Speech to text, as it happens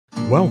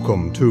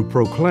Welcome to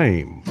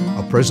Proclaim,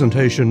 a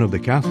presentation of the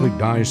Catholic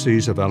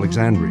Diocese of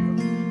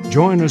Alexandria.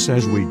 Join us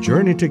as we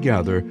journey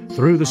together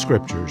through the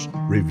Scriptures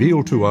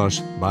revealed to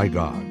us by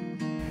God.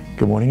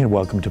 Good morning and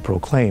welcome to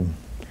Proclaim.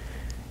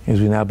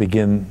 As we now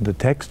begin the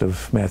text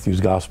of Matthew's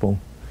Gospel,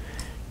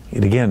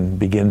 it again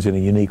begins in a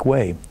unique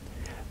way,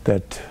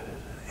 that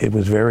it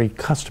was very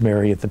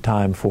customary at the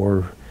time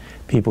for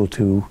people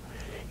to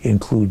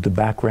include the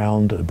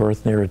background, the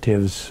birth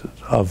narratives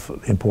of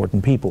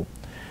important people.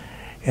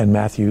 And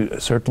Matthew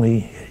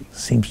certainly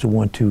seems to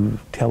want to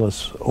tell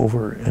us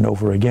over and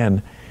over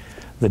again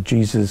that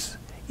Jesus,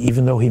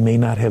 even though he may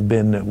not have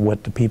been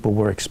what the people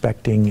were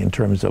expecting in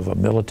terms of a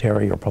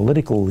military or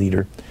political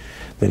leader,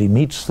 that he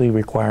meets the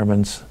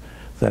requirements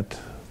that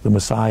the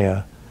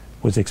Messiah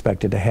was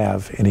expected to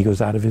have, and he goes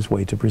out of his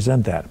way to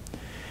present that.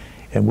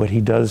 And what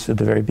he does at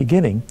the very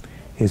beginning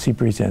is he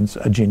presents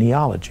a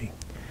genealogy.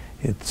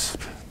 It's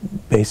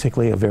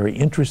basically a very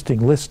interesting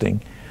listing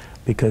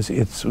because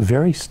it's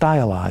very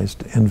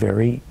stylized and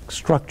very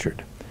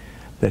structured.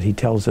 That he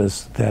tells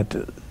us that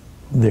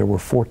there were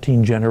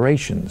 14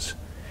 generations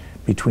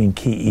between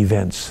key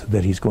events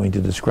that he's going to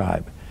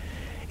describe.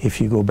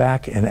 If you go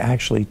back and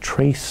actually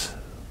trace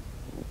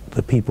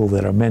the people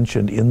that are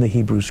mentioned in the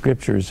Hebrew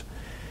Scriptures,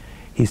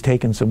 he's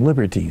taken some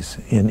liberties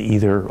in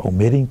either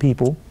omitting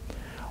people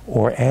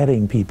or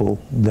adding people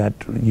that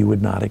you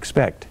would not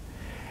expect.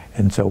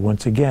 And so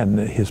once again,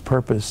 his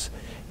purpose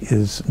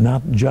is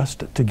not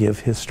just to give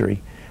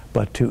history,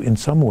 but to in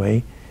some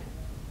way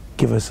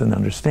give us an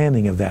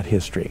understanding of that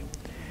history.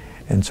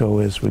 And so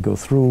as we go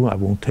through, I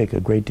won't take a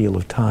great deal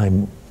of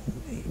time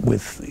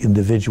with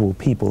individual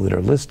people that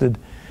are listed.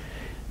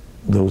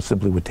 Those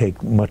simply would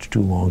take much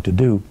too long to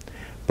do.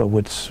 But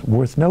what's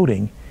worth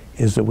noting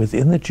is that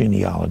within the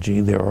genealogy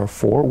there are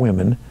 4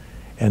 women,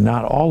 and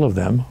not all of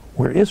them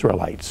were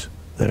Israelites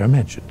that are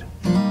mentioned.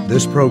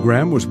 This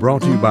program was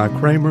brought to you by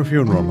Kramer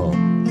Funeral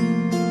Home.